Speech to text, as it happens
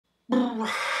Hello,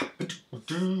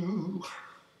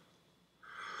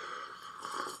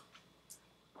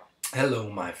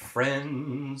 my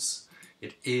friends.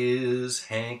 It is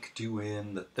Hank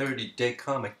doing the 30-day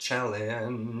comic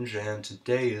challenge, and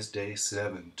today is day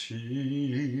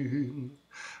 17.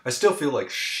 I still feel like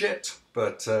shit,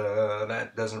 but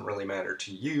that doesn't really matter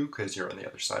to you because you're on the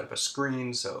other side of a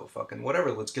screen, so fucking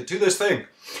whatever. Let's get to this thing.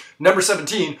 Number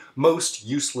 17, most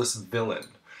useless villain.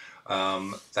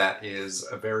 That is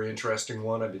a very interesting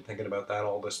one. I've been thinking about that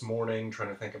all this morning, trying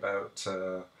to think about...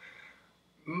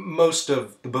 most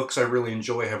of the books I really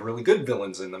enjoy have really good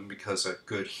villains in them because a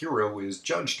good hero is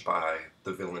judged by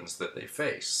the villains that they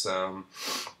face.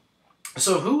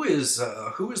 So who is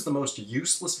the most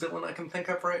useless villain I can think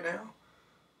of right now?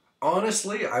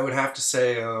 Honestly, I would have to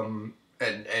say,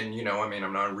 and you know, I mean,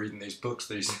 I'm not reading these books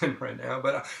that he's in right now,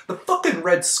 but the fucking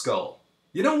Red Skull.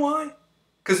 You know why?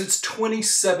 Because it's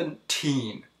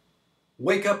 2017.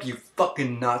 Wake up, you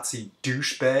fucking Nazi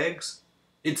douchebags.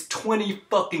 It's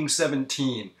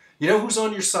 2017. You know who's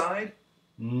on your side?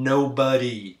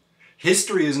 Nobody.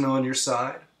 History isn't on your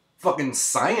side. Fucking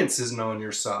science isn't on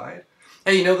your side.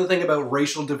 Hey, you know the thing about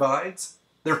racial divides?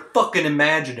 They're fucking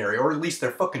imaginary, or at least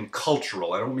they're fucking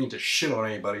cultural. I don't mean to shit on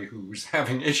anybody who's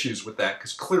having issues with that,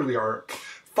 because clearly our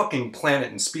fucking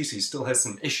planet and species still has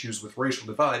some issues with racial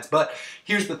divides. But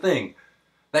here's the thing.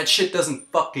 That shit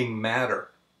doesn't fucking matter.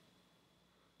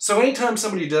 So anytime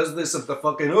somebody does this of the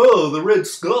fucking, oh, the Red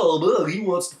Skull, oh, he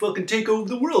wants to fucking take over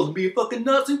the world and be a fucking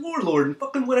Nazi warlord and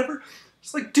fucking whatever,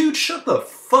 it's like, dude, shut the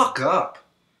fuck up.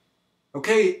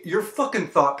 Okay, your fucking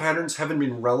thought patterns haven't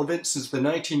been relevant since the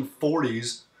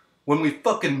 1940s when we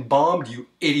fucking bombed you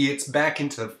idiots back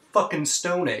into the fucking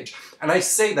Stone Age. And I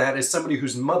say that as somebody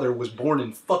whose mother was born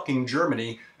in fucking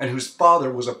Germany and whose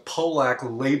father was a Polack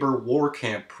labor war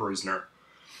camp prisoner.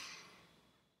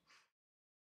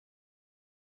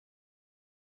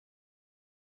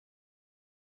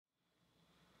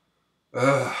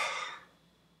 Ugh.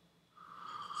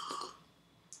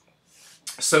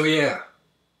 So yeah,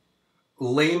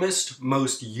 lamest,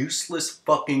 most useless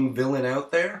fucking villain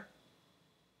out there?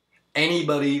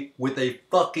 Anybody with a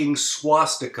fucking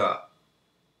swastika.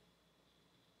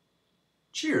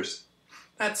 Cheers.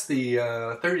 That's the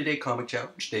 30-day comic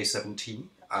challenge, day 17.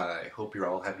 I hope you're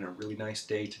all having a really nice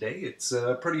day today. It's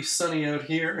pretty sunny out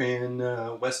here in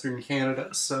Western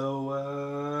Canada, so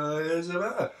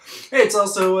hey, it's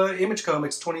also Image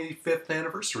Comics' 25th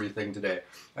anniversary thing today.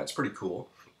 That's pretty cool.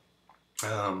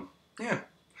 Yeah,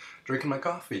 drinking my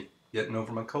coffee, getting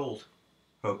over my cold.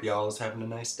 Hope y'all is having a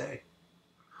nice day.